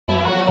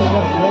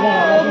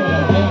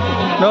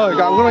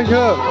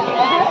जाबायसो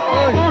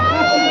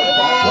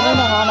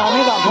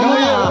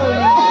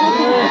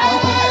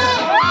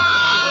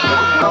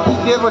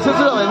देर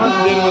बोसोरसो जाबायमोन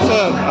देर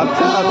बोसोर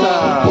आच्छा आच्छा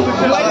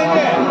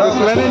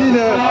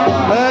सोलायनायनिनो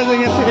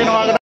जोंनि सेकेन्डआव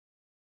आगान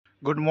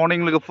गुड मर्निं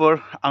लोगोफोर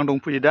आं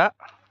दंफैयो दा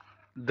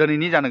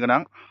दिनैनि जानो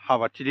गोनां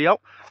हाबाथिलियाव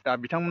दा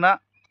बिथांमोना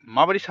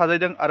माबायदि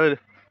साजायदों आरो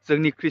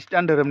जोंनि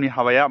ख्रिस्टियान धोरोमनि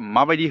हाबाया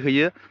माबायदि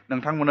होयो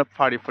नोंथांमोननो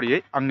फारि फारियै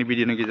आंनि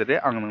भिडिअनि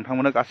गेजेरजों आं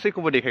नोंथांमोननो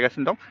गासैखौबो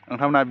देखायगासिनो दं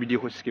नोंथांमोना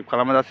भिडिअखौ स्किप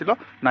खालामाजासेल'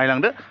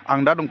 नायलांदो आं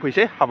दा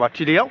दंफैसै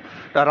हाबाथिलियाव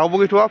दा रावबो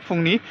गैथ'आ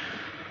फुंनि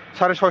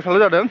 6:30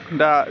 जादों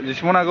दा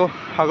जेसेबां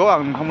हागौ आं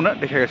नोंथांमोननो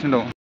देखायगासिनो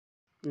दं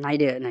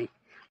नायदो नै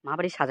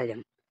माबायदि साजायदों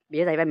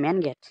बेयो जाहैबाय मेन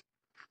गेट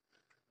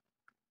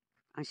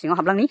आं सिङाव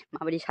हाबलांनि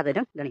माबायदि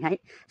साजायदों दिनैहाय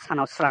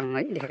सानाव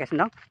स्राङै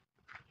देखायगासिनो दं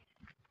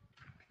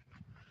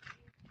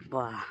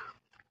बा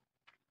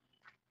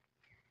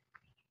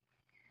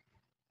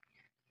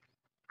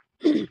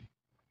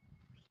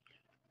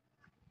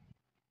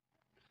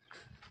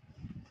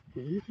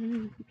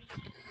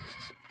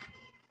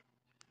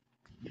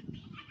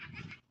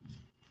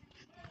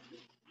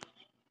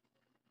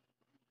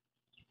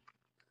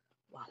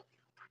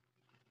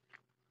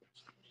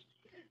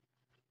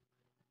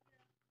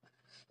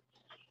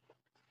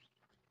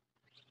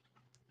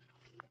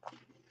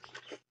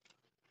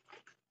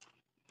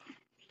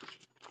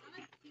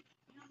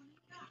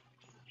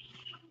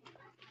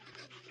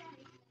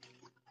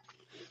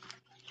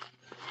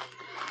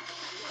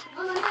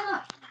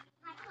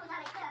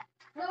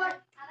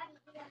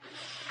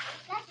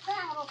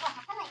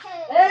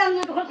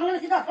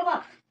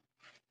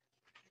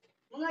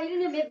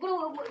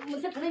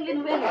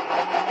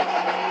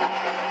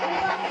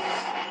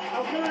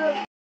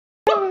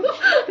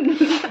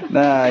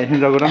nah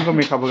हिन्जाव गोदानखौ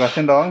मेकआप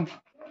होगासिनो दं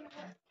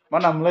मा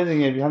नामलाय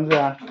जोंनि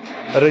बिहामजोआ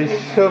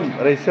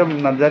रैसोम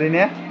नार्जारि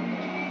ने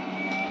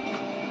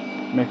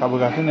मेकआप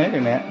होगासिनो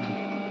जोंने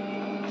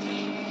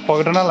हौवा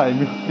गोदानालाय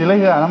देलाय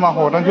होआ ना मा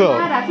हौवा गोदानखौ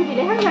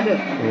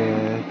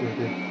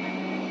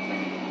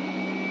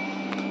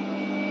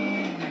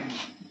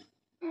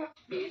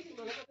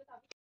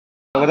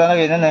गोदाना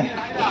गैयानो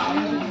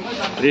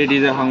रेडि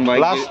जाहांबाय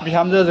लास्ट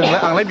बिहामजो जोंलाय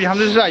आंलाय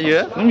बिहामजोसो जायो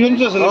नों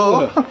बिहामजोसो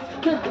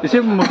एसे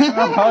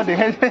मोखाङा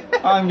देखायसै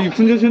आं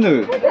बिखुनजोसो नो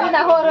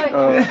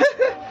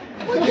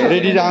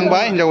रेडि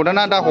जाहांबाय हिन्जाव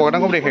गोदाना दा हौवा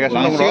गोदानखौ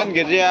देखायगासिनो दं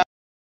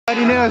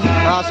बेबायदिनो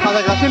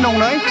साजायगासिनो दं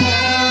नै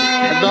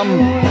एकदम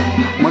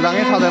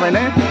मोजाङै साजायबाय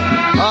नै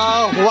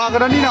हौवा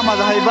गोदाननि नामा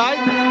जाहैबाय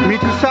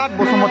मिथिसात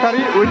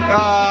बसुमतारी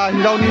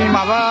हिन्जाव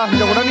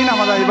गोदाननि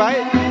नामा जाहैबाय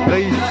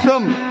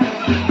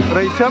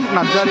रैसोम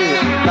नार्जारि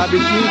दा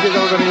बिसिनि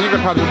गेजेराव दिनैनि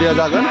गोथार जुलिया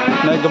जागोन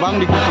नै गोबां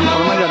डेक'रेसन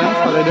खालामनाय जादों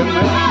साजायदों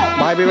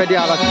बाहाय बेबायदि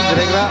आलासि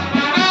जिरायग्रा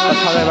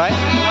साजायबाय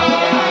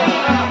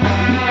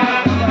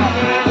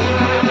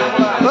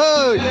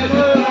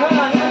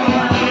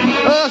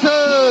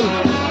सोर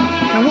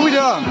नोंबो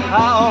फैदों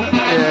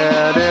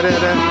दे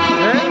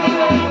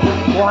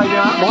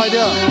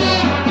बहायदों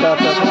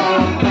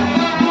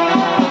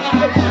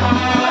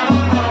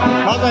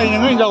मा जायो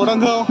नोङो हिन्जाव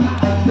गोदानखौ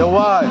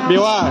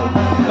बेवाय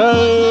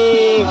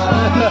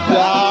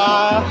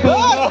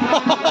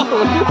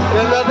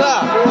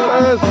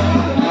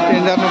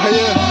देन्जार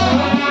नुखायो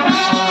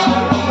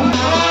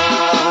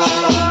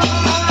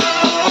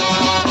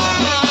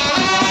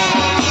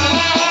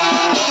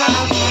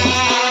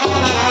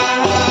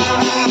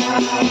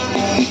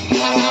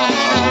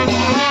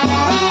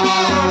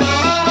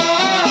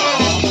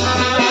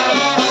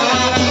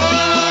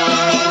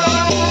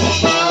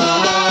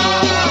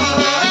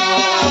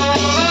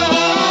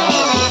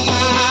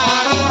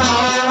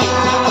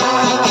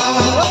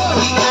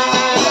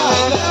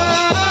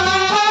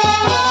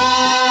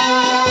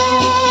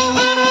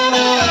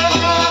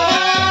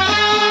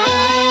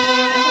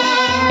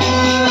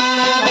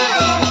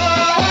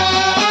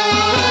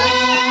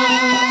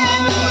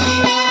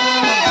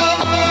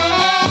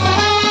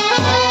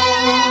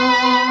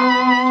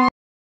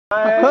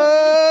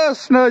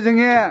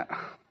जोंनि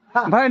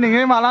ओमफ्राय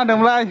नोङो माला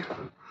होनदोंमोनलाय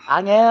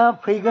आङो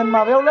फैगोन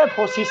माबायावलाय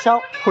 25आव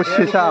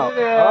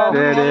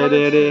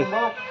दे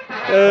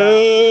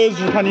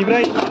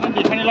जुथानिफ्राय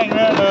देखायनो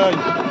लाङो नै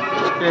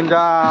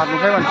देन्जार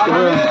नुखाय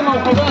मानसिखौबो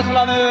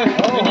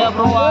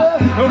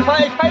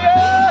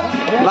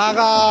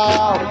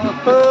लागाव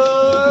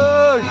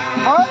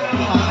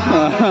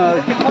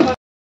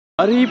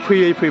ओरै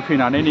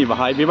फैनानै नै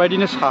बाहाय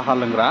बेबायदिनो साहा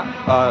लोंग्रा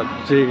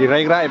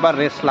जिरायग्रा एबा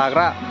रेस्ट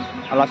लाग्रा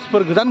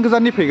आलासिफोर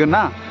गोजाननि फैगोन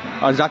ना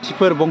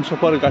जाथिफोर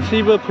बंसफोर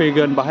गासैबो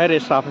फैगोन बाहाय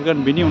रेस्ट लाफैगोन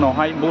बिनि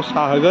उनावहाय बाव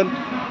साहा होगोन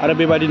आरो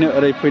बेबायदिनो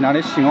ओरै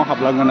फैनानै सिङाव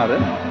हाबलांगोन आरो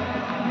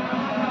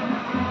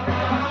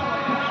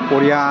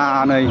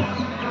बरियानै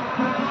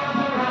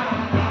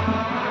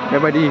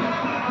बेबायदि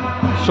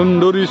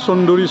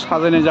सुन्दुरि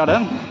साजायनाय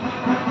जादों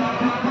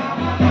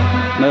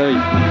नै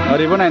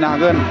ओरैबो नायनो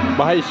हागोन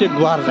बाहाय एसे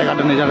गुवार जायगा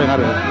दोननाय जादों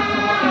आरो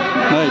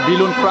नै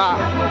बिलुनफ्रा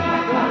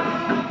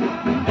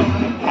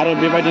आरो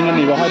बेबायदिनो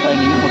नैबावहाय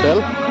डाइनिं हटेल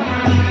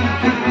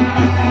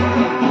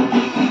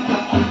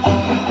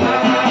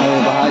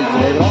बाहाय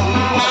जिरायग्रा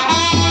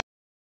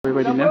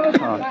बेबायदिनो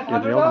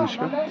गेजेराव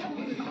लांसिगोन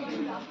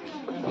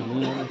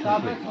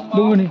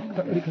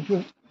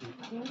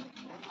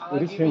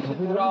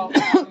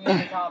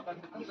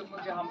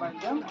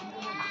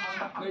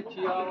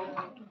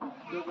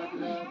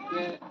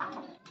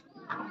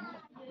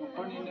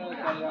न'खरनिनो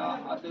जाया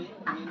आदै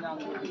नि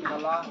नांगौ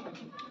गैला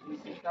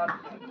मिथिसार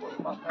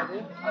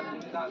आरो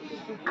नांगौ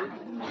जुलि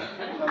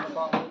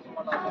गावनो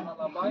समाधान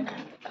लाबाय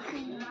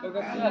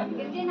लोगोसे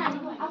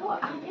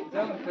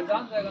जों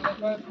गोजान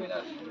जायगानिफ्राय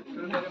फैनाय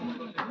धोरोमारि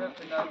मन्दिरनिफ्राय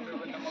फैनाय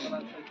बेबायदिनो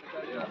मगनान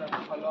सेक्रेटारि आरो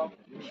फालाव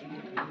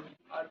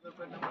आरो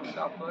बेबायदिनो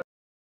मस्लाफोर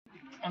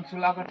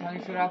ओनसोल आगाथां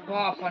इसोर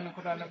आफानि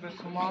खदानो बे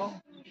समाव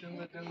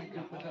जोङो जोंनि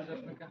जिउखौ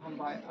जोबनायखौ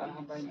हामबाय आरो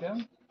हामबायदों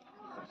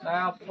दा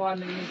आफा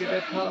नोंनि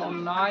गेदेरथार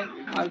अननाय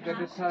आरो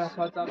गेदेरथार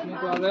हेफाजाबनि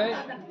दारै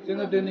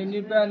जोङो दिनैनि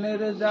बे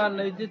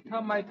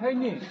 2023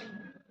 मायथाइनि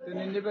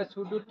दिनैनि बे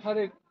 14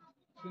 थारिख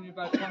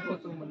सुनिबार सानखौ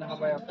जों मोननो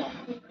हाबाय आफा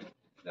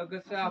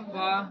लोगोसे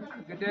आफा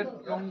गेदेर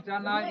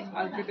रंजानाय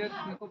आरो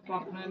गेदेरखौ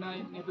बाख्नायनाय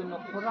नैबे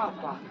न'खरा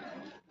आफा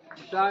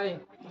जाय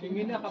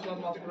नोंनिनो हाबा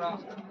मावग्रा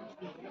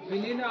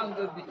बिनिनो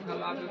आंगो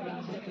बिथाला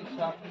बेबायदिनो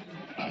मिथिसार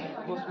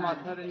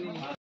बसुमतारिनि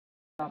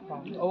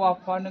औ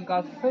आफा नों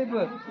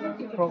गासैबो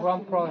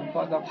प्रग्रामफ्राव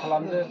हेफाजाब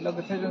खालामदो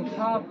लोगोसे जों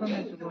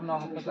साफ्रोमनि जिबनाव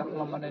हेफाजाब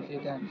खालामनानै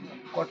दैदेन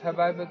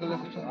गथायबाय बे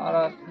गोलोजों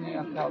आरजनि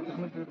आखायाव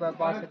बेखौनो बिबाय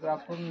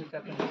बासिग्राफोरनि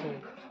जाथोंसै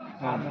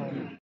आमेन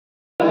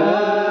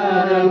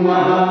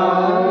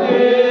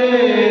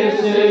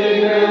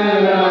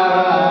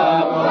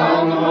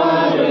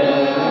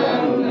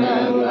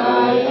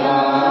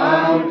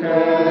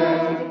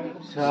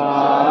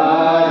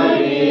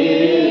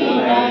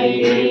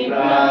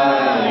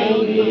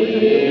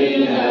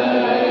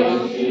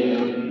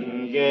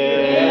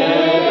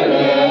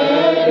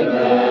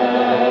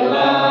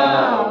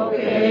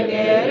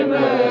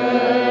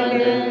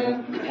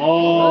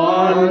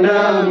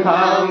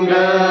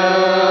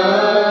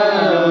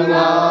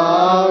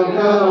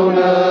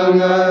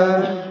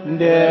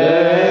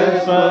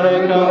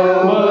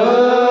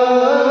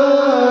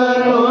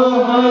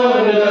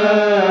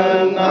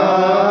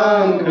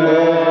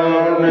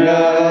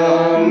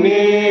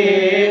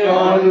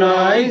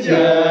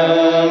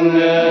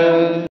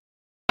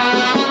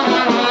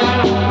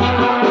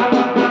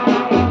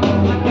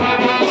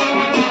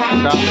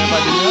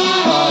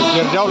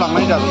गिर्जायाव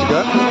लांनाय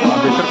जासिगोन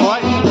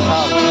बिसोरखौहाय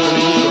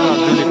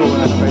जुलिखौ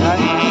होनो थाखायहाय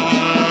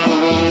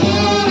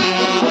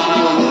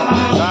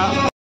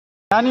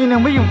दानि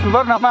नोंबो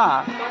इउटुबार नामा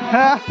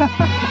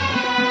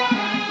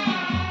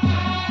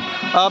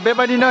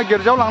बेबायदिनो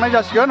गिर्जायाव लांनाय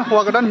जासिगोन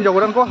हौवा गोदान हिन्जाव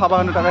गोदानखौ हाबा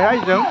होनो थाखायहाय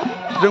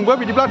जोंबो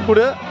बिदिब्ला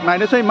थुदो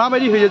नायनोसै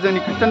माबायदि होयो जोंनि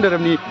खृष्टान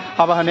धोरोमनि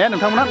हाबा होनाया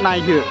नोंथांमोना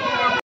नायदो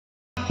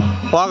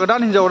हौवा गोदान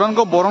हिन्जाव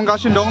गोदानखौ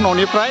बरनगासिनो दं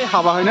न'निफ्राय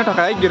हाबा हैनो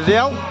थाखाय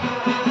गिर्जायाव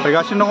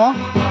फैगासिनो दङ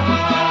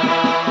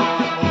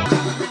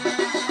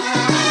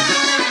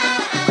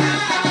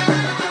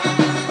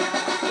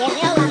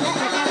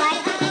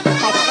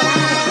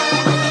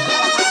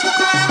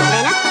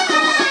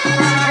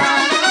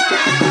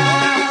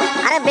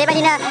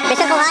बेबायदिनो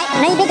बेसोरखौहाय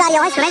नैबे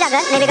गारियावहाय सोनाय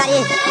जागोन नैबे गारि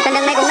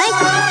दोनदों गंनै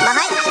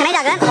बाहाय सोनाय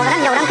जागोन हौवा गोदान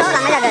हिन्जाव गोदानखौ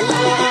लांनाय जागोन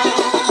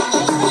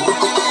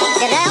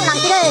गिर्जायाव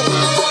लांसिगोन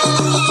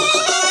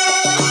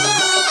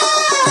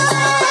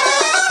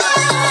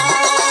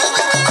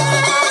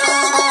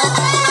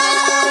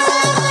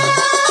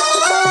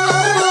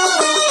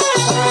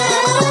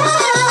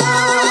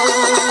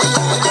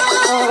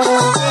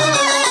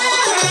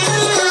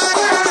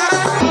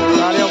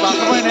गारियाव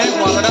गाखोबाय नै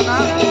हौवा गोदाना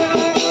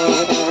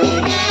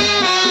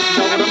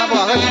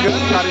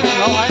गारि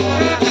सिङावहाय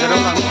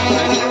गिर्जायाव लाङो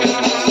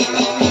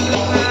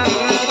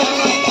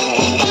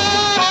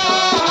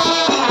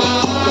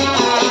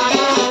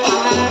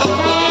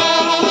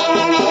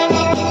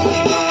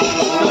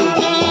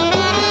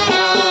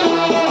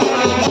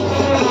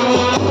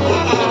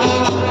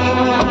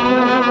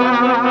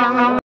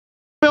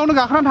बेयावनो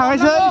गाखोनानै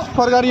थांनायसै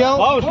सुपार गारियाव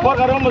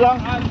मोजां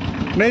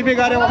नैबे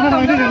गारियाव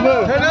गाखोनानै थांनोसै जोंबो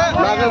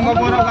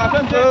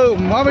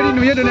माबायदि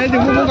नुयो दिनै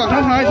जोंबो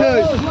गाखोनानै थांनायसै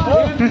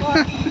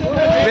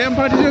बेम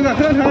पार्टिजों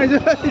गाखोनानै थांनायसै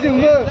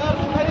जोंबो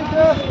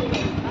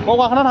बाव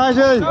गाखोनानै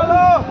थांनायसै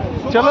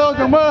चलो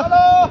जोंबो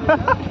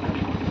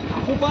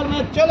सुपार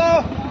में चलो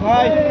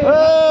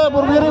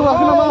बरगयारि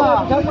गाखो नामा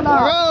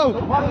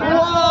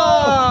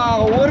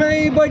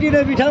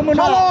ओरैबायदिनो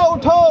बिथांमोना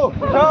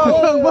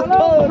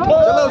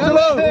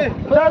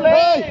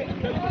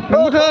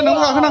नोंबो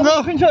गाखोनांगौ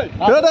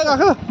दे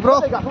गाखो ब्र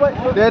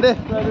दे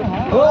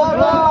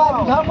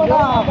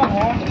बिथांमोना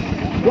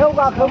बेयाव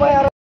गाखोबाय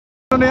आरो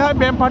दिनैहाय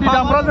बेम पार्टि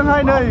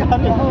दामग्राजोंहाय नै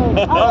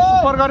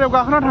सुपार गारियाव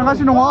गाखोनानै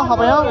थांगासिनो दङ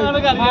हाबायाव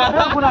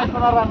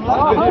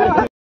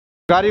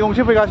गारि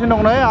गंसे फैगासिनो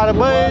दं नै आरो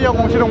बैयाव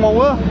गंसे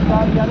दंबावो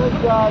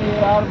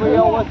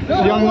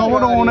सिगाङावबो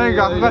दङ नै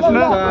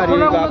गाखोगासिनो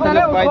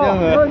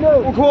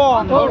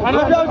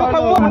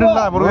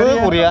मोनदोंदा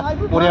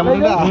बरिया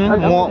मोनदों दा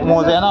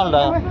मजायानो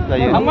आलदा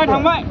जायो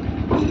थांबाय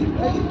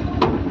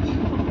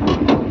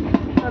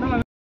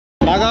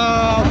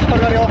लागाव सुपार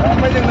गारियाव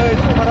थांबाय जों नै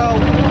सुपाराव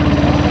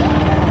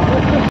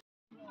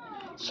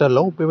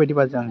सोलाव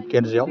बेबायदिबा जों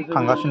गिर्जायाव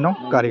थांगासिनो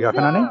दं गारि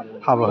गाखोनानै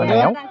हाबा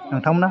होनायाव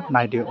नोंथांमोना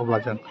नायदो अब्ला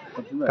जों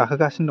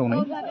गाखोगासिनो दं नै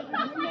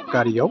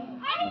गारियाव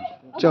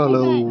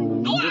चलो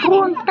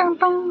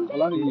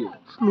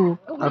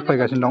आरो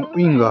फैगासिनो दं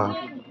विंगार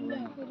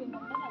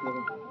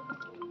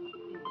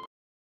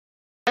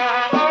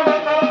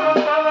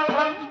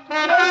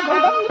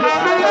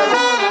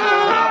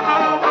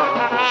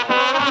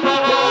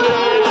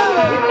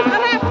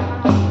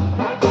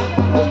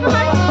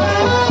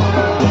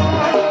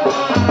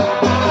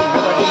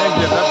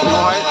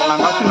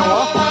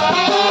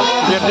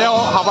गिर्जायाव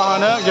हाबा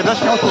होनो गिर्जा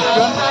सिङाव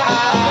सौसिगोन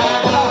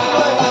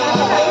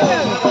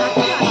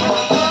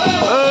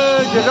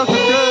गिर्जायाव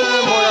सौसिगोन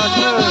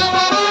बयासिनो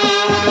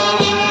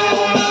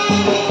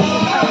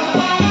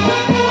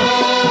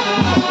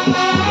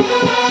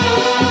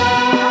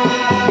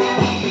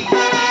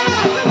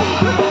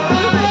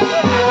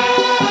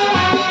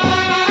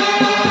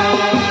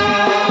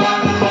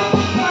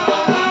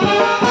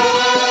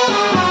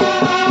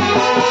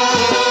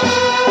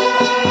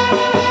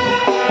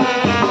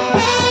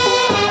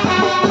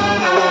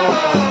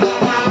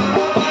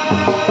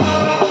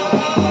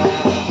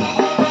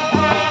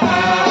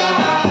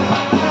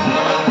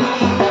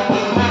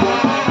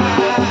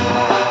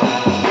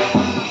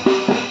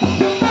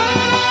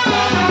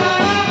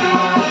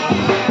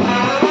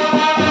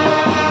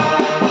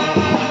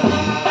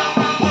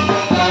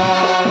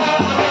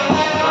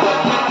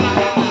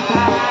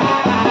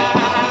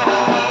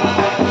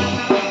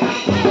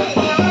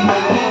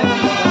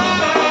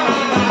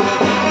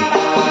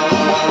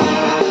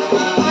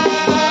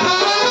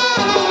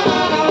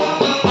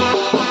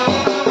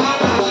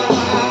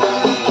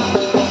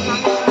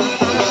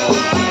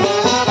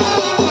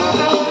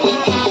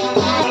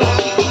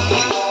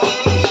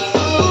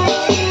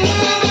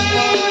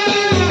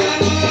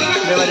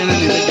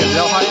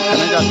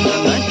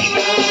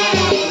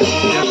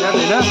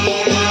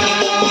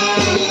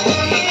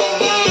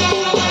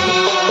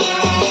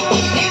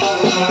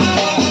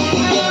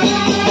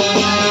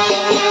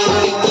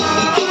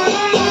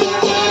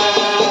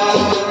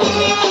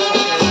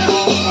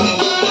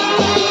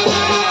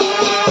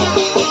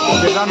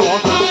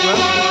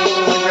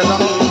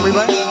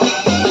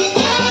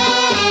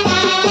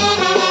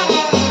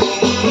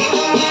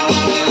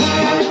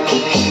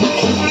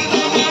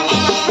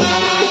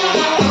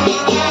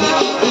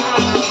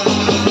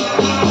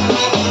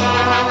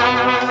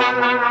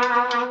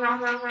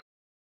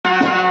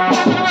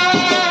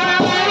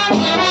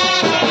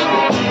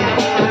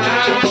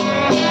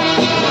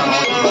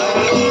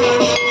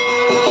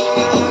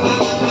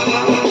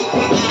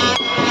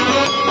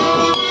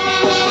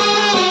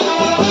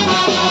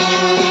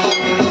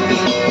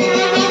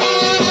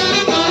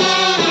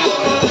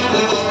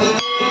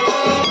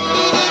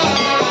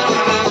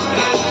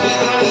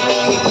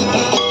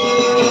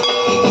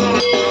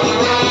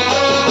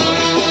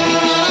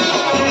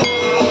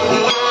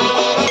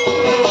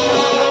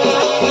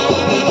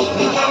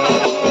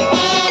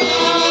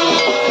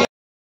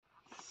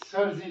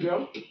सोरजिदों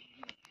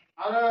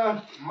आरो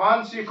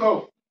मानसिखौ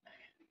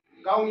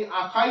गावनि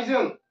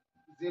आखाइजों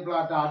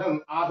जेब्ला दादों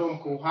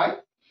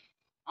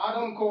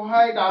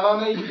आदमखौहाय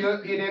दानानै बियो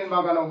एडेन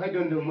बागानावहाय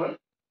दोनदोंमोन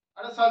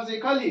आरो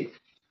सानसेखालि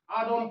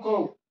आदमखौ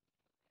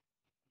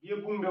बियो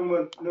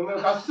बुंदोंमोन नोङो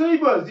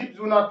गासैबो जिब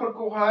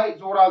जुनारफोरखौहाय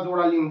जरा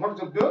जरा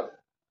लिंहरजोबदो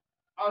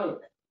आरो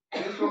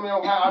बे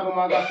समायावहाय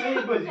आदमा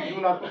गासैबो जिब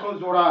जुनारफोरखौ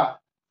जरा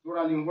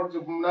जरा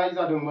लिंहरजोबनाय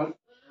जादोंमोन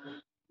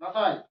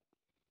नाथाय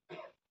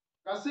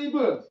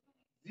गासैबो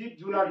जिब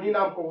जुनारनि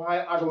नामखौहाय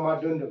आदमा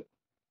दोनदों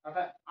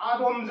नाथाय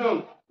आदमजों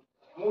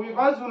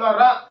बबेबा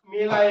जुनारा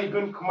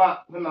मिलायगोन खोमा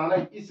होननानै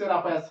इसोर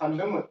आफाया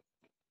सानदोंमोन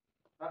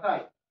नाथाय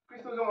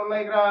ख्रिस्ट'जों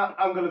अनलायग्रा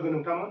आंगो लोगो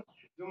नोंथांमोन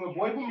जोङो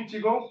बयबो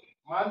मिथिगौ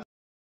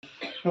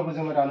मानसिखौबो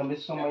जोङो दानो बे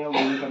समायाव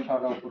नोंनि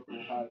गोथार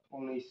रावफोरखौहाय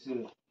फंनैसो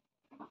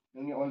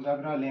नोंनि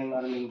अनजाग्रा लें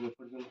आरो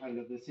लेंजोफोरजोंहाय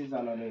लोगोसे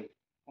जानानै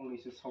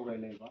फंनैसो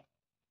सावरायलायबा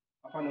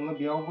आफा नोङो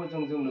बेयावबो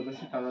जोंजों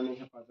लोगोसे थानानै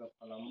हेफाजाब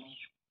खालामो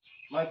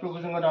माइखौबो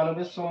जोङो दानो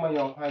बे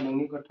समायावहाय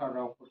नोंनि गोथार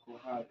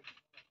रावफोरखौहाय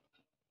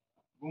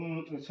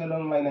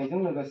सोलोंलायनायजों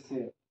लोगोसे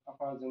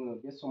आफा जोङो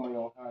बे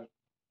समायावहाय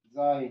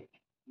जाय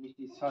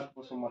मिथिसार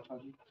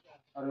बसुमतारी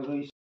आरो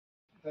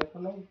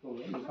जायफोरनाव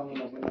दङ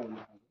नोंथांमोनाबो नायनो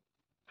हागोन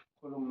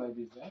खुलुमनाय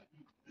बिजाब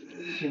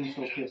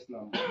 300 पेज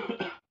नाम्बार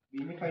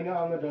बेनिखायनो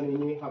आङो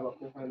दिनैनि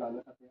हाबाखौहाय लानो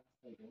थाखाय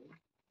हास्थायदों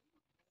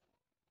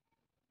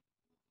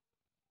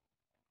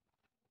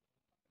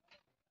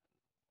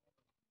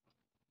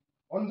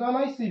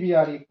अनजानाय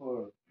सिबियारिफोर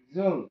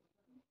जों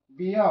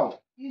बेयाव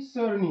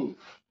इसोरनि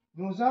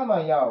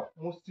नुजानायाव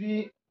मुस्रि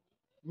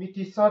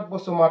मिथिसार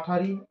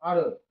बसुमतारी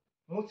आरो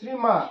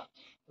मुस्रिमा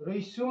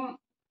रैसुम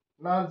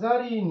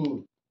नार्जारिनि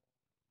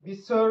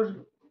बिसोर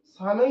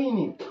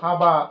सानैनि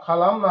हाबा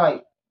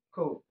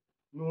खालामनायखौ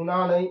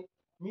नुनानै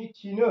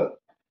मिथिनो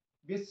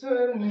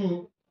बिसोरनि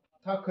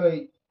थाखाय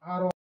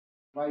आरज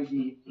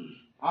बायदि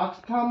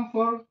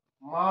आस्थामफोर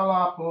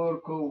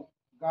मालाफोरखौ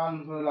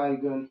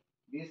गानहोलायगोन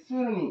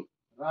बिसोरनि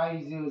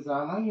रायजो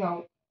जानायाव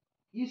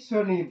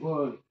इसोरनि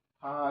बोर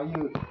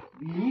थायो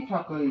बिनि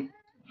थाखाय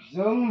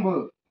जोंबो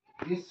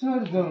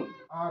बिसोरजों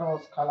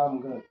आरज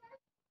खालामगोन।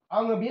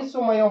 आङो बे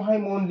समायावहाय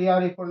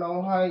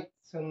मन्दियारिफोरनावहाय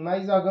सोंनाय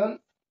जागोन।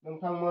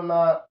 नोंथांमोना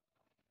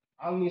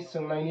आंनि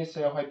सोंनायनि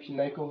सायावहाय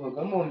फिननायखौ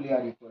होगोन।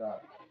 मन्दियारिफोरा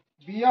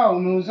बेयाव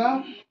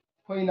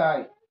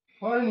नुजाफैनायफोरनि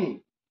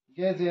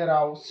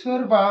गेजेराव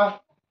सोरबा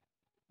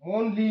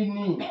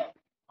मन्दिरनि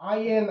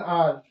आयेनआ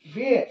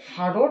बे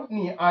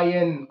हादरनि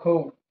आयेनखौ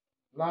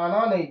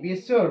लानानै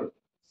बिसोर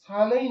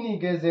सानैनि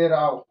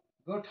गेजेराव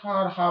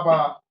गोथार हाबा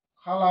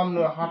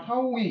खालामनो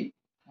हाथावि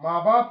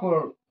माबाफोर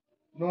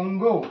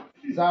नंगौ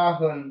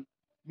जाहोन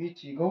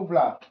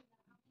मिथिगौब्ला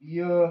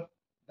बियो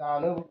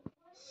दानो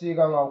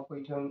सिगाङाव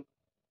फैथों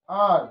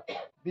आरो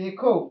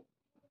बेखौ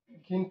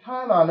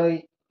खिन्थानानै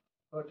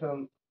होथों।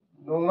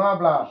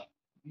 नङाब्ला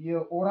बियो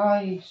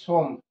अराय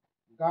सम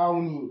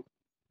गावनि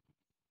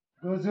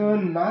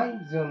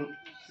गोजोननायजों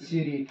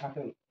सिरि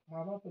थाथों।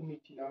 माबाफोर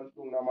मिथिना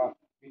दं नामा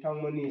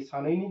बिथांमोननि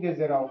सानैनि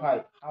गेजेरावहाय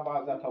हाबा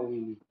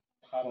जाथावैनि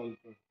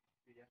खारनफोर?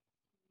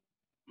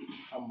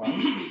 हामबाय।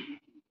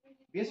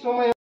 बे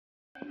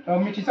समाव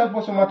मिथिसार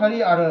बसुमतारी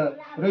आरो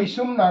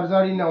रैसुम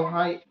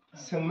नार्जारिनावहाय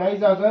सोंनाय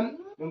जागोन।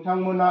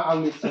 नोंथांमोना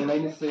आंनि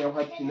सोंनायनि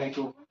सायावहाय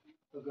फिननायखौ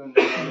होगोन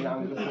होननानै आं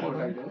गोसो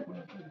फोथायदों।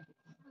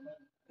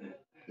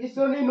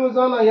 इसोरनि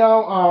नुजानायाव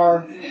आरो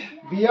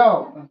बेयाव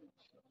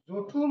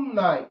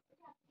जथुमनाय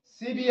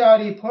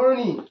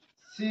सिबियारिफोरनि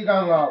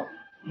सिगाङाव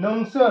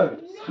नोंसोर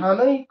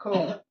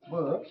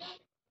सानैखौबो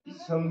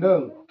सोंदों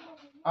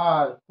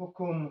आरो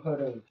हुकुम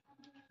होदों।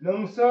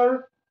 नोंसोर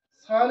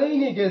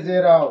सानैनि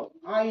गेजेराव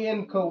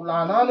आयेनखौ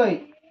लानानै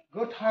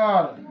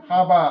गोथार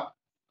हाबा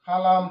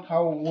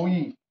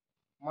खालामथावै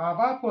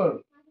माबाफोर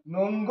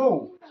नंगौ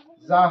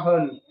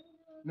जाहोन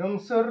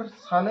नोंसोर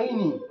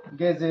सानैनि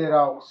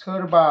गेजेराव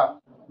सोरबा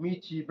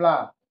मिथिब्ला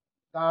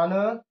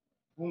दानो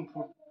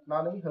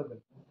बुंफ्रुनानै होगोन।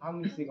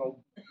 आंनि सिगाङाव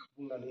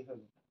बुंनानै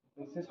होगोन।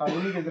 नोंसोर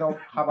सानैनि गेजेराव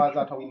हाबा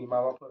जाथावैनि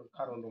माबाफोर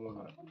खारन दङ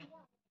नामा?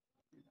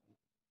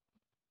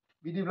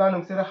 बिदिब्ला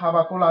नोंसोर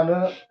हाबाखौ लानो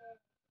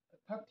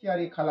थाग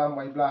थियारि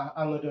खालामबायब्ला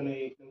आङो दिनै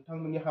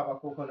नोंथांमोननि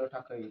हाबाखौ होनो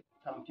थाखाय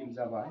थामथिम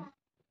जाबाय।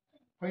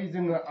 फै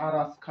जोङो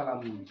आरज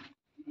खालामनि।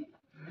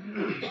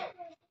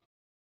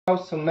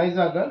 सोंनाय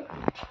जागोन।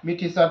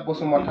 मिथिसार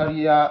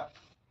बसुमतारीया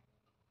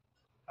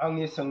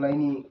आंनि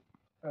सोंनायनि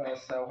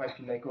सायावहाय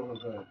फिननायखौ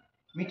होगोन।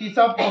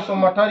 मिथिसार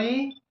बसुमतारी,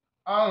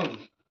 आं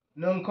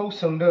नोंखौ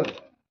सोंदों।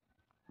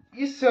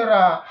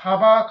 इसोरा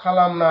हाबा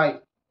खालामनाय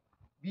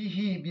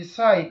बिहि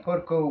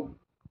बिसायफोरखौ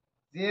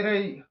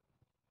जेरै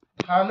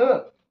थानो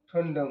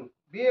थोनदों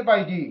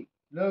बेबायदि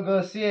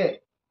लोगोसे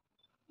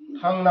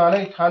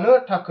थांनानै थानो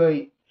थाखाय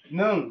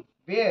नों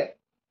बे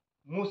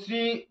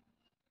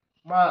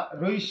मुस्रिमा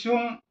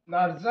रैसुम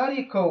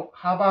नार्जारिखौ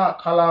हाबा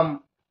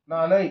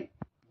खालामनानै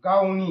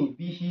गावनि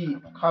बिहि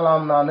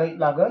खालामनानै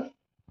लागोन।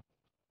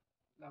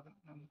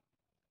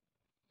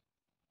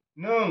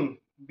 नों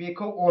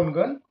बेखौ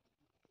अनगोन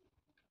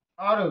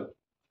आरो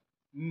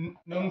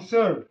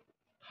नोंसोर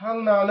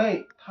थांनानै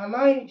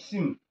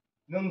थानायसिम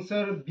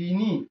नोंसोर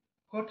बिनि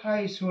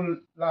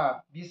फोथायसुला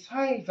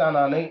बिसाय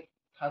जानानै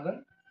थागोन।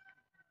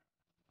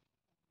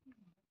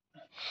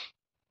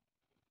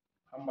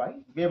 हामबाय।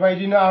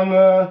 बेबायदिनो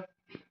आङो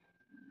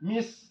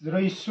मिस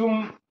रैसुम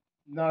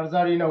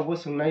नार्जारिनावबो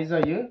सोंनाय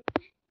जायो।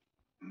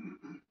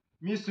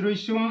 मिस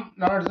रैसुम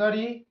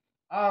नार्जारि,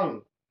 आं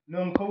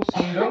नोंखौ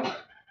सोंदों।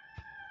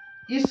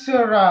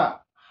 इसोरा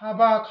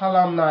हाबा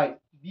खालामनाय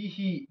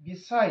बिहि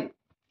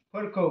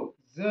बिसायफोरखौ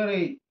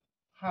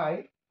जेरैहाय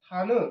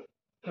थानो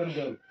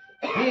थोनदों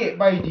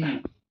बेबायदि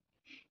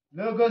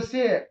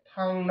लोगोसे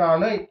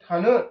थांनानै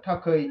थानो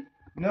थाखाय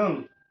नों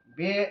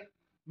बे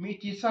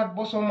मिथिसार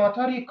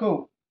बसुमतारीखौ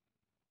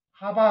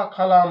हाबा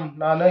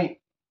खालामनानै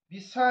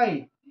बिसाय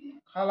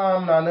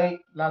खालामनानै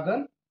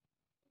लागोन।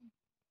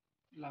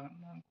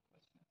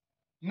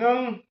 नों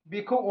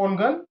बेखौ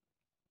अनगोन।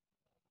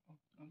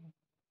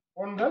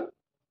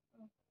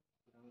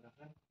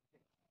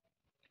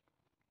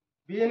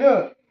 बेनो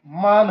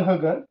मान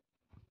होगोन।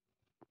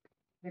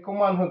 बेखौ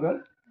मान होगोन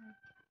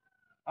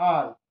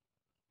आरो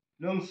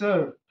नोंसोर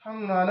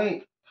थांनानै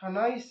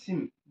थानायसिम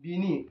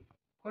बिनि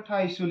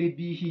फोथायसुलि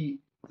बिहि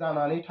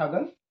जानानै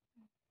थागोन।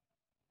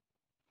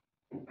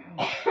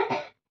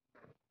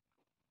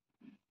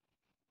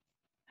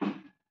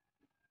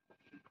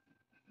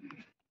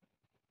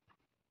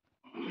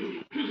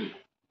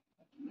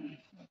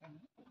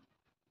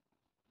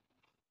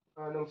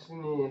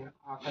 नोंसोरनि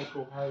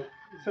आखाइखौहाय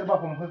सोरबा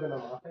हमहोगोन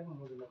नामा? आखाइ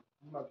हमहोगोन नामा?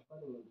 बिमा बिफा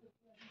दङ।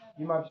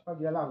 बिमा बिफा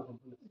गैयाला आं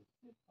हमहोनोसै।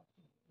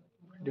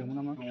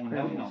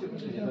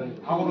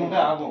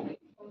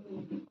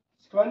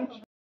 सिख्लानि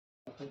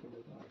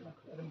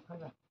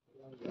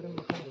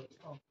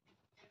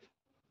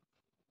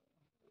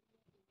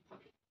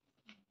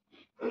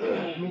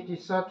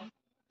मिथिसार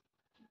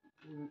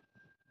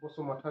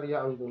बसुमतारीया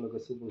आंजों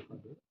लोगोसे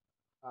बुंफादों।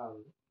 आं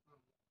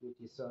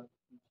मिथिसार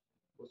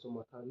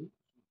बसुमतारी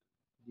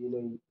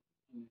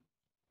दिनैनिफ्राय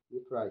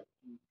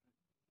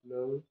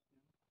नों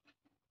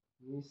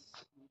मिस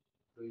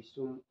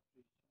रैसुम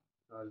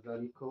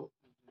नार्जारिखौ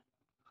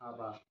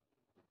हाबा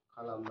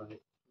खालामनानै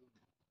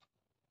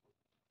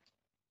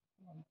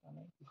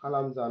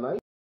खालामजानाय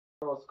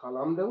खरस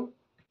खालामदों।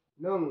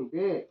 नों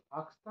बे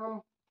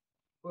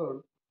आगस्तामफोर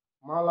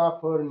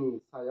मालाफोरनि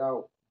सायाव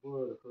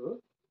बोर हो,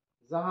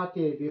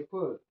 जाहाथे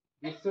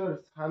बिसोर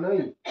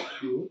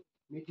सानैनि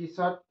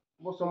मिथिसार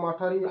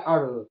बसुमतारी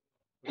आरो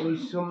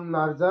रैसुम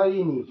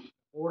नार्जारीनि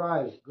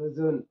अराय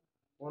गोजोन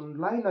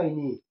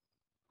अनलायनायनि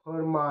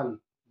फोरमान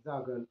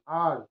जागोन,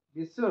 आरो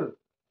बिसोर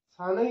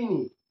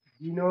सानैनि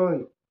बिनै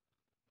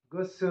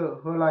गोसो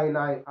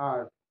होलायनाय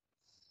आरो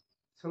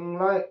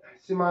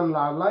सिमान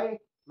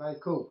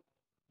लालायनायखौ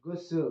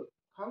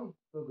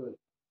गोसोखांहोगोन।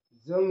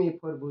 जोंनि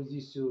फोरबो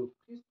जिसु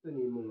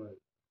ख्रिस्टनि मुङै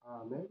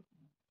आमेन।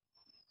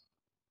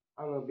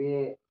 आङो बे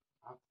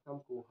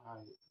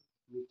आगस्तामखौहाय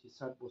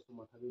मिथिसार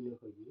बसुमतारीनो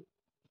होयो।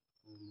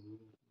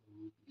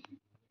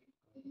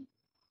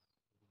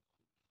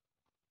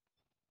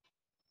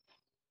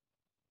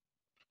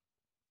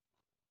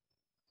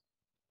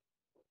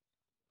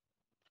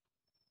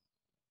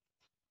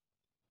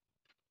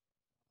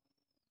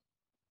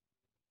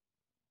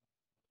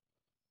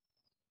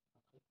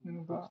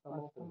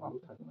 आगस्तामाव हमनानै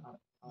थादों,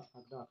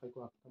 आगदा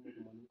आखाइखौ आगस्तामाव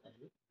हमनानै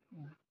थादों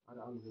आरो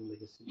आंजों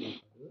लोगोसे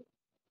बुंफादो।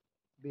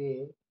 बे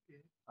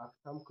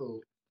आगस्तामखौ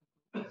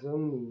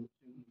जोंनि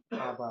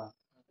हाबा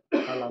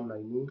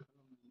खालामनायनि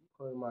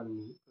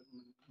फोरमाननि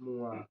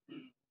मुवा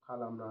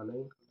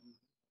खालामनानै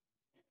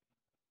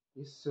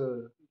इसोर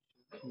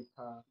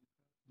बिफा,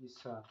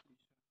 बिसा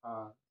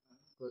आरो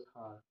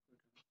गोथार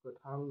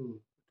गोथांनि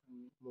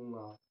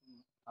मुङाव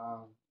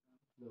आं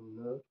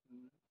नोंनो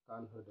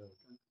गानहोदों।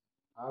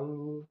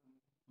 आंनि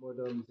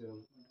मोदोमजों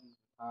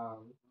आं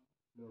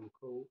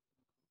नोंखौ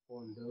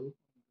अनदों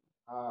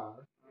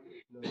आरो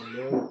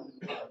नोंनो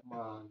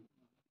मान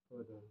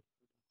होदों।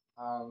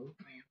 आं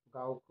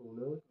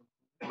गावखौनो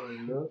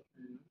नोंनो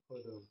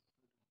होदों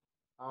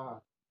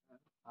आरो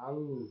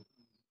आंनि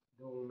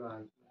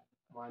दंनाय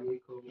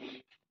मानिखौ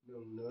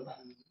नोंनो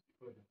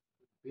होदों।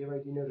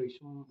 बेबायदिनो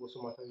रैसुम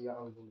बसुमतारीया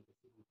आंजों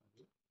लोगोसे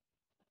बुंफादो।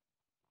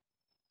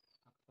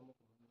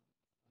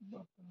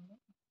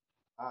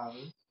 आं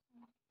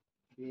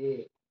बे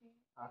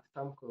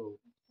आगस्तामखौ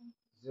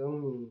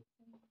जोंनि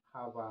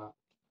हाबा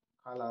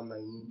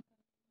खालामनायनि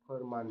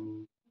फोरमाननि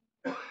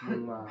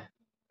मुङा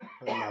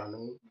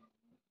होननानै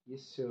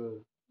इसोर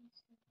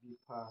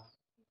बिफा,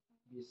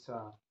 बिसा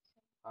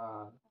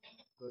आरो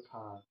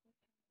गोथार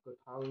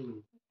गोथांनि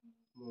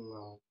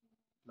मुङाव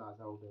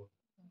नाजावदों।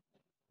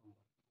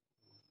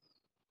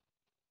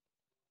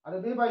 आरो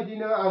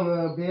बेबायदिनो आङो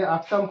बे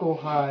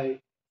आगस्तामखौहाय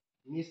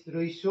मिस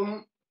रैसुम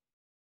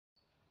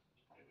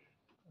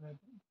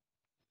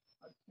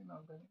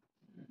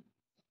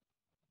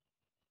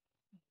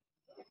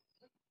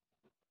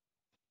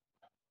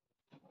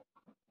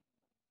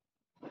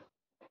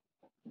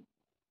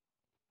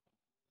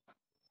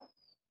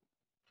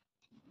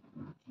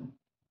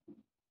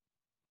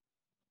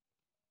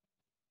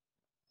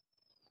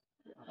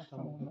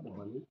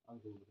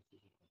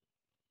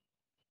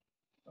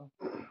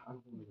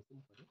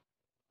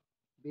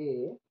बे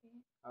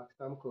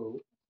आगस्तामखौ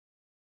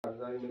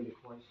नार्जारीनो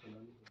बेखौहाय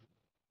सोनानै होदों।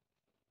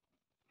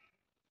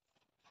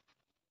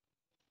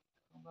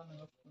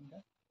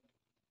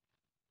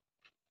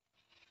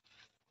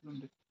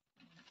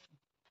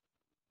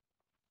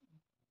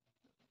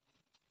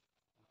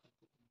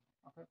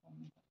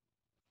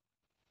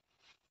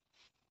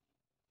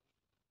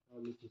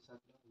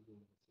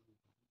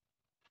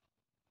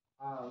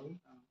 आं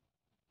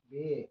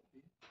बे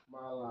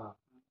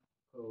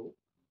मालाखौ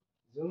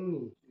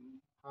जोंनि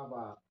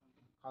हाबा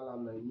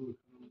खालामनायनि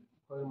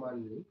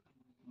फोरमाननि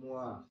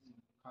मुवा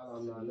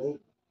खालामनानै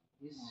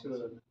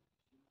इसोर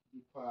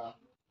बिफा,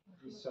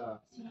 बिसा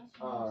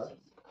आरो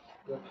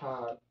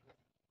गोथार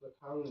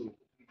गोथांनि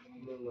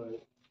मुङै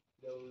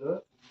नोंनो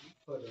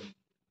होदों।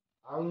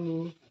 आंनि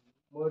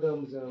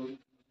मोदोमजों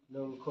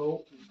नोंखौ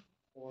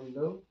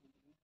अनदों।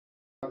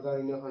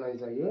 नार्जारीनो होनाय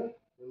जायो।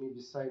 जोंनि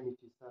बिसाय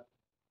मिथिसार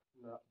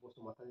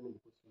बसुमतारीनो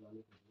बेखौ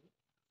सोनानै होयो।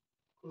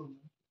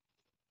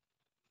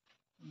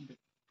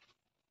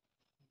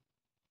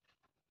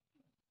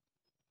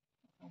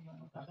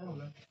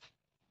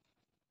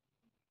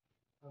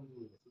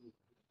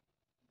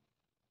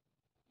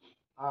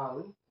 आं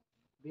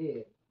बे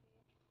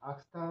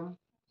आगस्ताम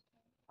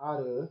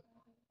आरो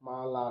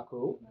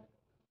मालाखौ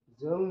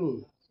जोंनि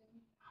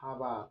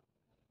हाबा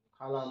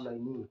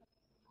खालामनायनि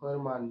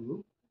फोरमाननि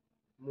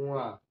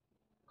मुवा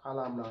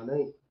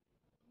खालामनानै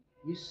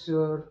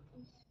इसोर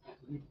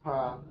बिफा,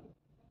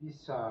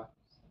 बिसा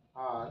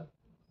आरो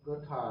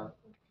गोथार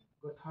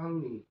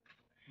गोथांनि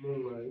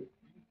मुङै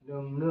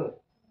नोंनो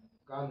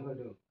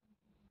गानहोदों।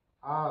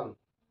 आं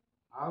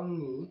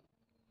आंनि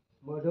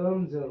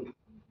मोदोमजों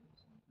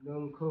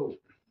नोंखौ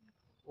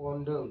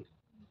अनदों,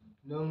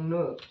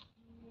 नोंनो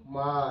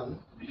मान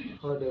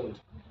होदों,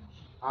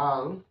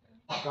 आं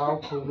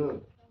गावखौनो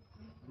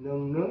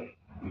नोंनो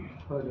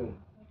होदों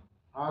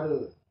आरो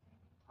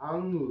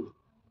आंनि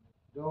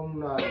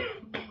दंनाय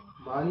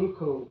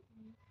मानिखौ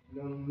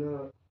नोंनो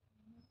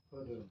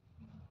होदों।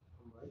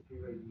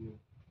 बेबायदिनो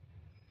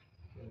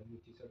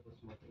मिथिसार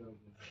बसुमतारी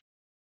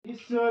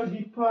इसोर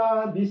बिफा,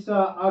 बिसा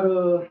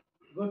आरो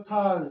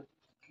गोथार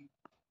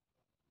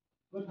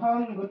गोथां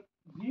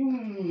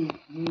जिउनि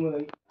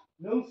मुङै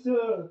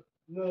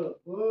नोंसोरनो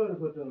बोर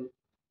होथों,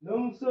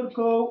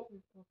 नोंसोरखौ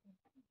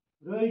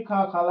रैखा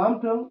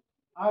खालामथों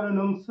आरो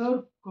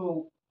नोंसोरखौ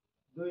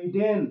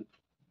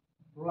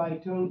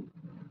दैदेनलायथों।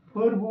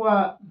 फोरबुआ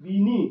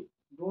बिनि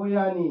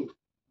दयानि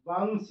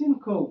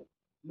बांसिनखौ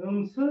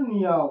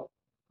नोंसोरनियाव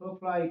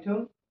होफ्लायथों,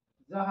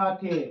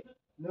 जाहाथे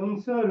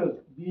नोंसोर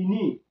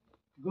बिनि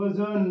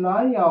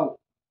गोजोननायाव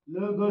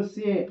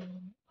लोगोसे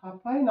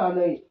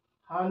थाफायनानै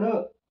थानो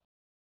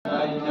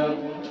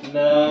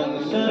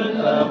नोंसोर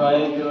जाबाय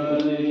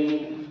जुलि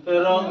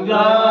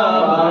रंजा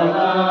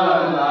बाजा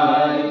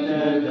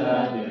रायजो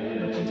जादो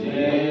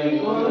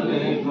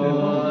गले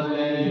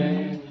गले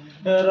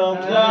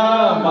रंजा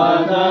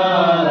बाजा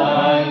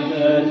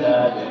रायजो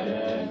जादो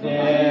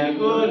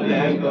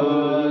गले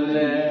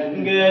गले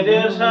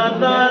गेदेर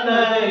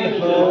साननानै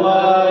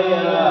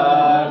हौवाया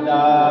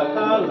दा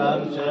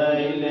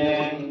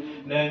खालामसैलें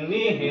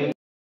नोंनि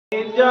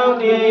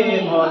हिन्जावनि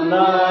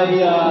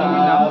अननाया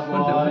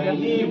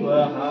बयनिबो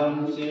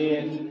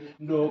हामसिन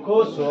दुखु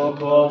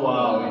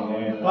सुखुआव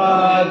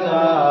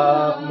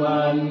हेफाजाब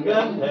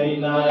मोनगोन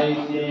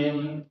थैनायसिम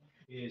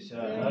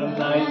इसोर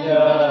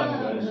होननायजों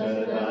गोसो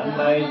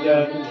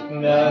जानायजों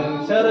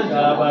नोंसोर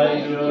जाबाय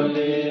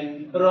जुलि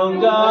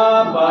रंजा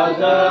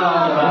बाजा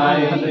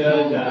रायजो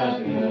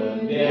जादो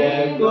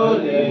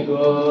गले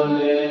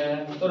गले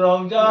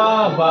रंजा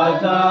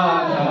बाजा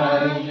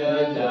रायजो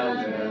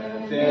जादो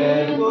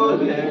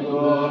गले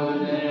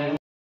गले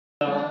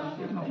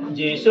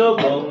जिसु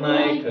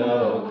बुंनायखौ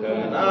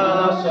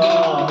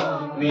खोनासं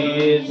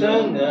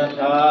बेजोंनो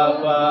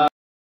थाबाय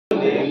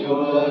गले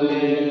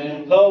गले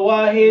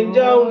हौवा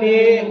हिन्जावनि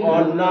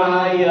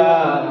अननाया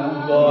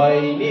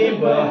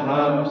बयनिबो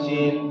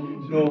हामसिन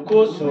दुखु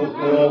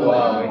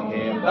सुखुआव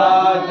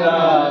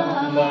हेफाजाब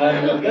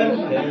मोनगोन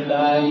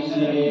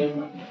थैनायसिम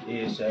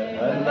इसोर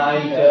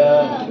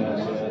होननायजों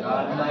गोसो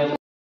जानाय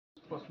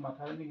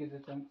माथारिनि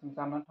गेजेरजों जों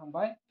जानानै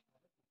थांबाय।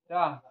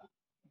 दा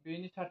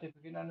बेनि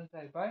सार्टिफिकेटआनो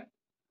जाहैबाय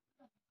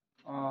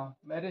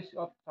marriage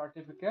of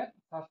certificate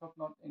church of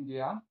north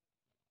India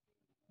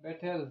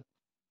Bethel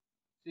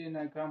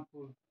सिनाय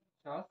ग्रामपुर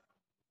चार्च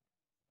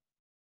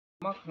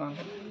मा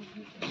खालामो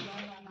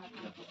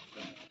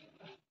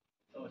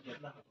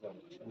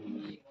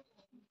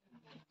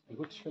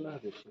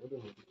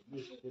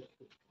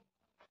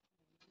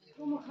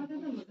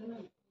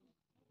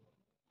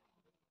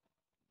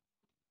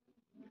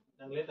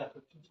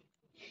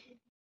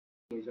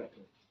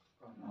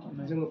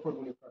जोङो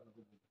फोरबोनि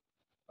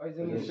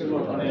जोंनि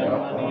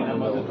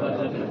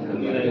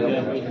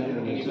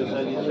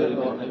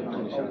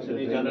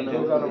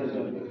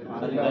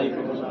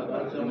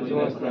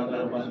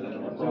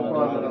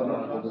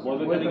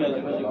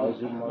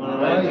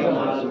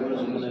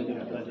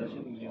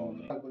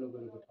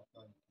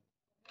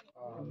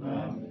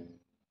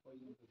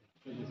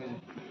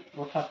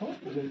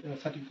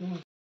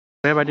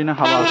बेबायदिनो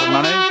हाबा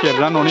होखांनानै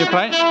गिर्जा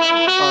न'निफ्राय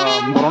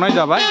बर'नाय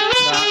जाबाय।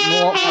 दा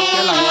न'आव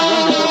फारसे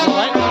लांसिगोन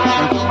बेफोरखौहाय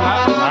नोंथांमोना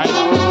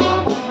नायदो।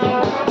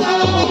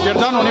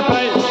 गिर्जा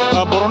न'निफ्राय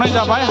बर'नाय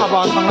जाबाय हाबा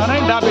होखांनानै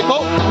दा बेखौ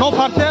न'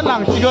 फारसे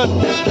लांसिगोन।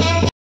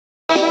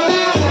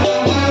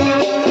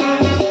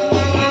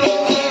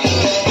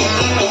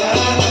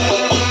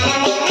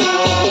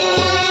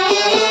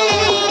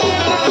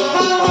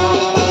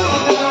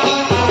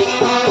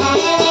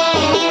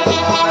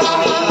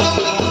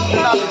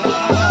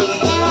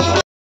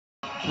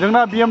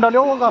 जोंना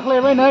BMW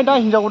गाखोलायबाय नै दा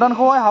हिन्जाव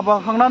गोदानखौहाय हाबा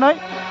होखांनानै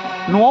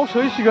न'आव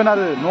सोहैसिगोन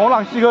आरो न'आव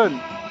लांसिगोन।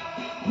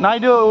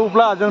 नायदो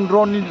अब्ला जों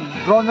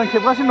ड्रनजों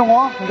खेबगासिनो दङ।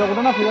 हिन्जाव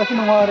गोदाना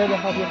फैगासिनो दङ आरो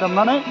लेखा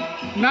दामनानै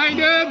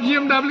नायदो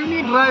BMW नि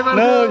ड्राइभार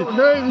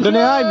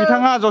दिनैहाय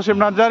बिथाङा जसेफ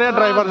नार्जारिया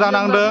ड्राइभार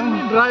जानांदों।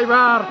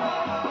 ड्राइभार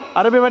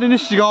आरो बेबायदिनो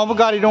सिगाङावबो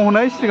गारि दं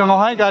हनै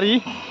सिगाङावहाय गारि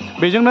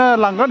बेजोंनो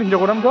लांगोन हिन्जाव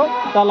गोदानखौ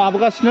दा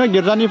लाबोगासिनो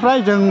गिर्जानिफ्राय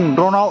जों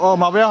ड्रनाव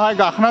माबायावहाय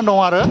गाखोनानै दं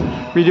आरो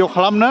भिडिअ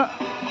खालामनो।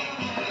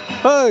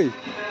 ओइ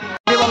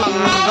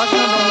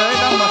लांगासिनो दं नै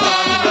दा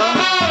मोसागासिनो दं।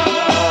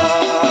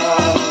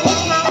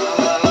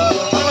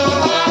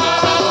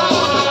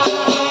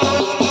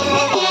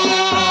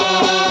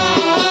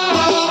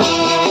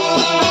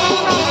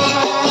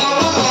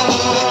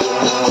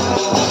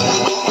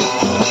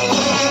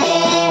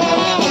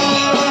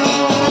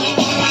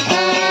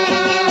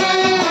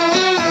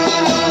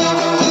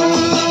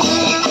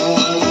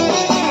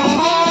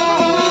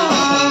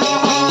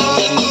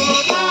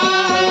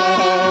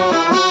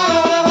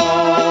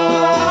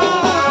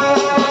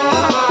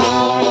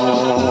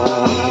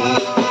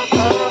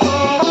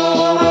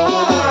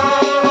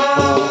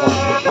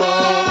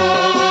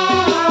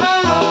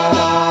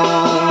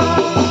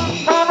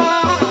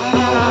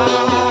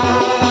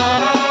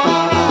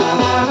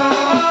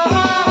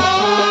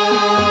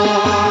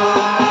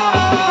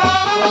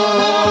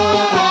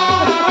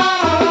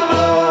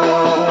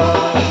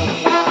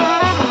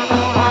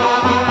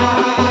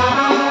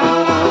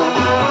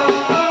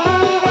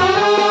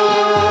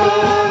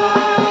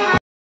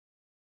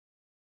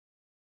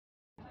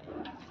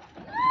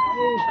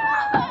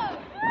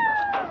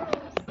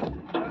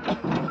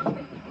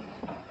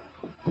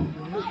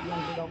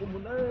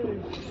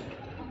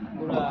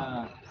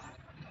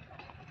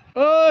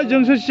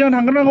 जोंसो सिगां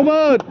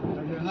थांग्रोनांगौमोन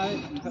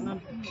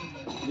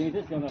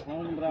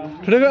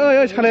थुदो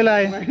ओइ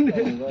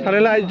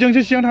सालायलाय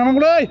जोंसो सिगां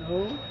थांनांगौलै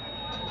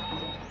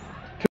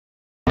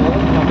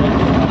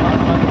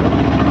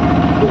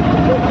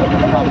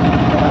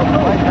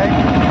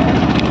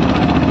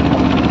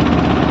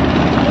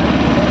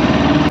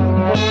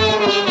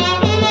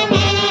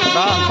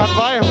दा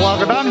ओंखारबाय हौवा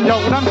गोदान हिनजाव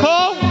गोदानखौ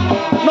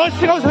न'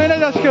 सिङाव सोहैनाय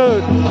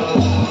जासिगोन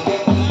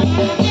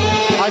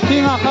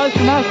आथिं आखाइ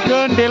सुना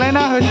होसिगोन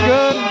देलायना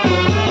होसिगोन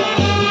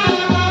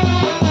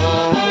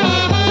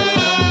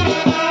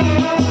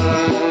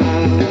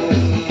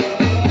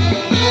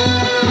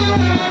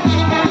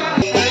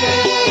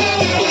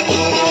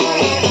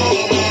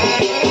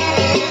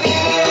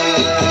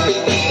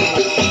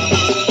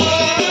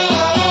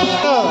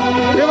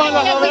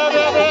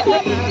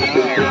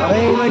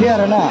ओरैबायदि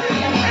आरोना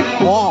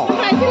वाव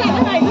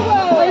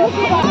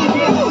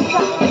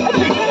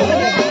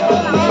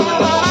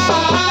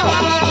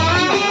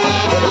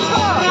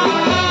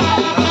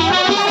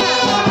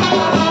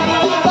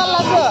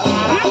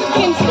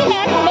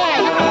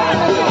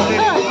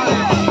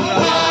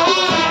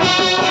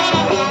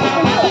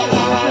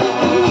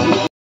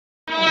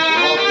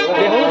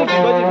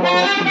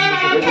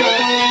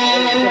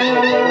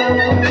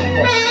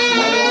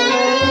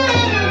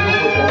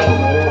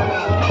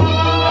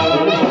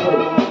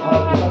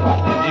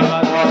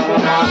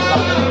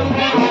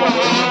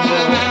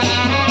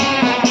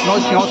न'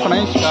 सिङाव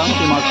थानायनि सिगां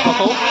बिमा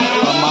बिफाखौ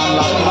मान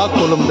लाखिना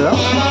खुलुमदो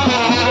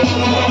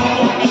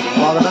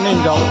हौवा गोदाननि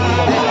हिनजाव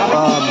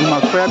बिमा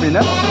बिफाया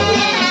बेनो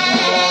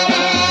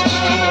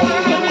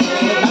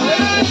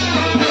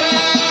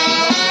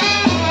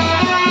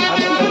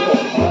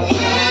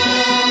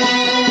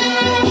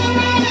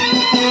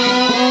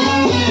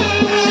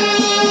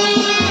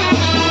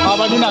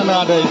माबायदि नांदों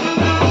आदै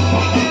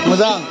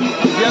मोजां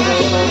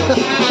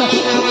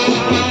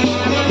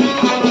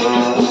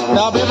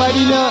दा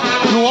बेबायदिनो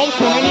न'आव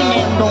सोनायनि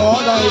नेम दङ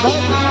जाहैबाय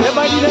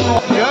बेबायदिनो न'आव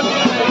सोगोन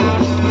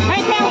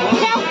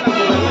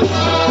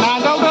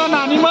नाजावदो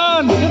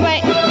नानिमोन दे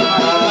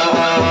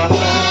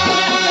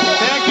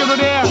खेवदो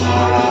दे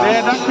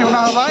दा खेवना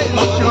होबाय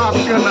न' सिङाव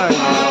हाबसिगोन नै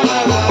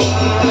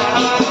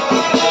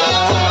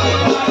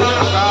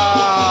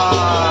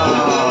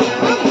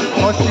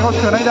न' सिङाव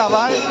सोनाय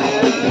जाबाय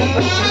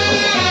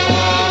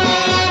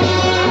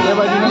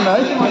बेबायदिनो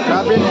नै दा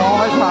बे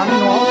न'आवहाय साहानि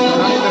न'आव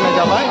सोनानै दोननाय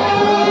जाबाय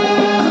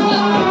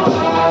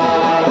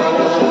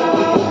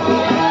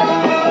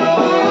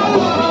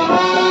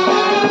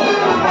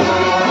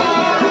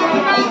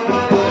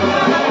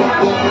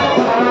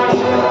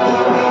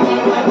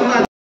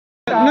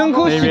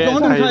नैबे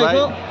जाहैबाय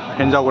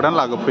हिनजाव गोदान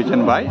लागो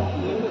फैजेनबाय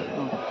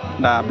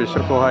दा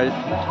बिसोरखौहाय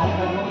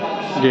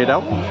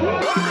गेटआव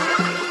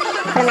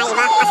खुलुमनाय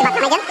एबा आशीर्बाद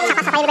खालामनायजों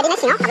साफा साफायै बेबायदिनो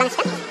सिङाव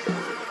हाबलांसिगोन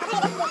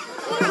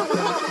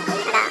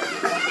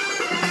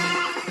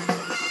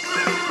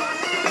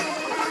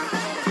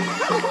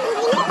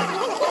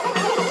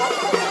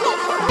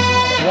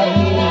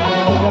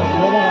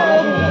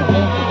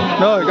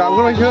नै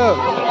गाबगोलायसो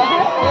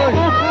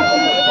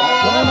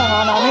नाङा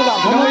नानि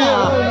गाबखौनो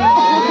नाङा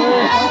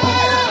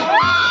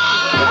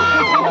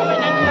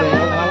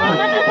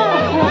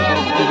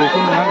बेखौ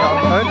नुनानै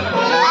गाबगोन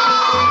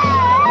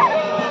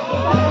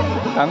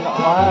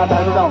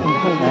दाबो dong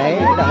đấy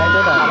đợi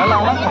tôi đợi nó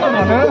lâu lắm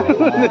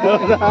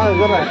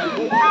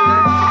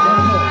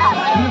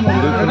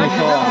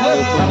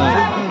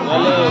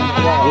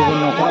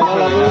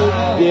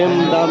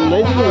game đầm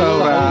lấy cái đâu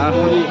ra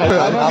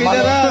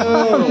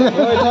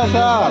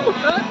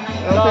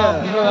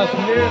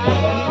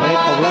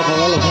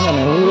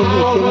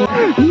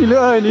ní lửa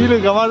ơi ní lửa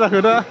cả bao giờ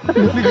khởi đó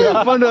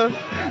bao giờ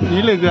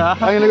ní lửa cả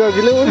anh lửa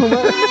cái lửa không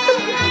đấy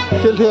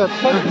trên thiệt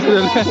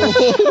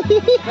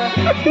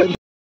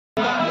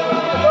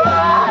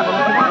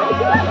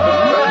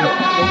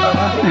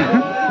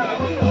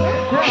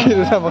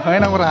kita sama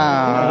kain apa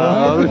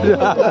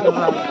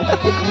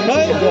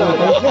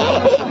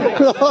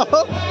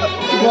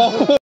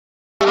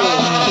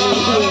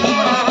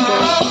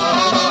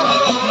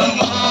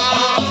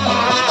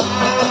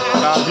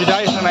Nah,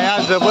 bidai senaya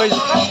jobai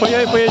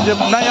fैयै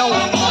जोबनायाव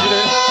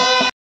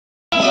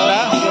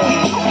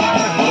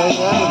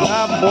दा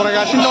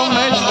बरायगासिनो दं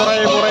नै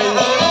बराय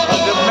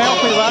जोबनायाव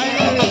फैबाय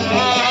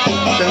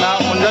जोंना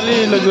अनजालि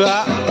लोगोआ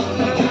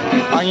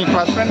आंनि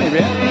क्लासमेट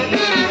नैबे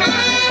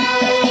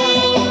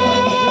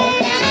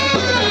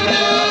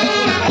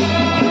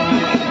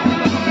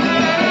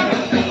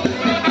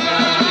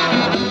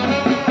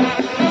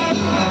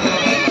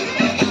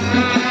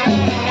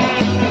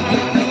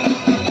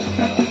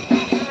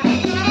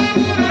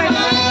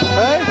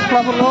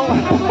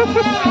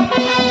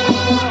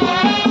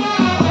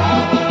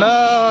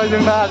Nah,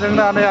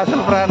 जोंना नै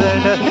आसोलफ्रा नै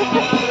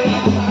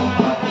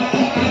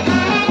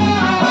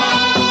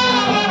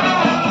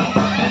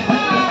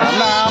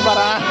karena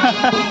bara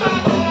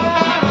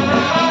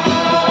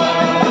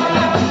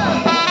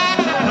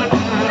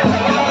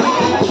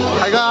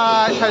Hi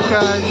guys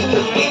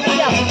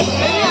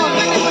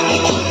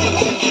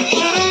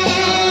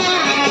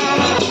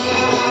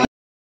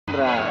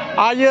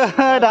आयो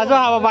दासो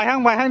हाबा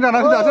बायहां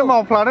जानानै दासो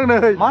मावफ्लादों नै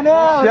माने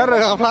सियार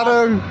रोगाफ्लादों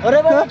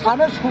ओरैबायदि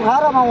थानो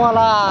सुहारा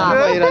मावाला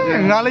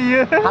नङालै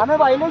इयो थानो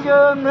बायोलै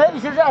जों नै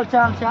बिसोरसो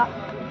आलसिया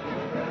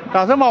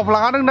दासो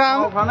मावफ्लाङादोंदां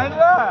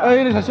ओइ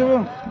नै सासेबो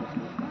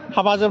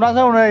हाबा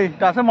जोबनासो नै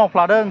दासो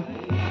मावफ्लादों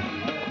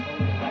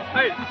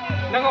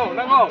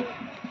नांगौ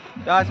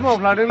दासो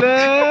मावफ्लादोंलै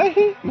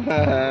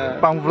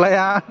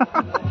बांबुलाया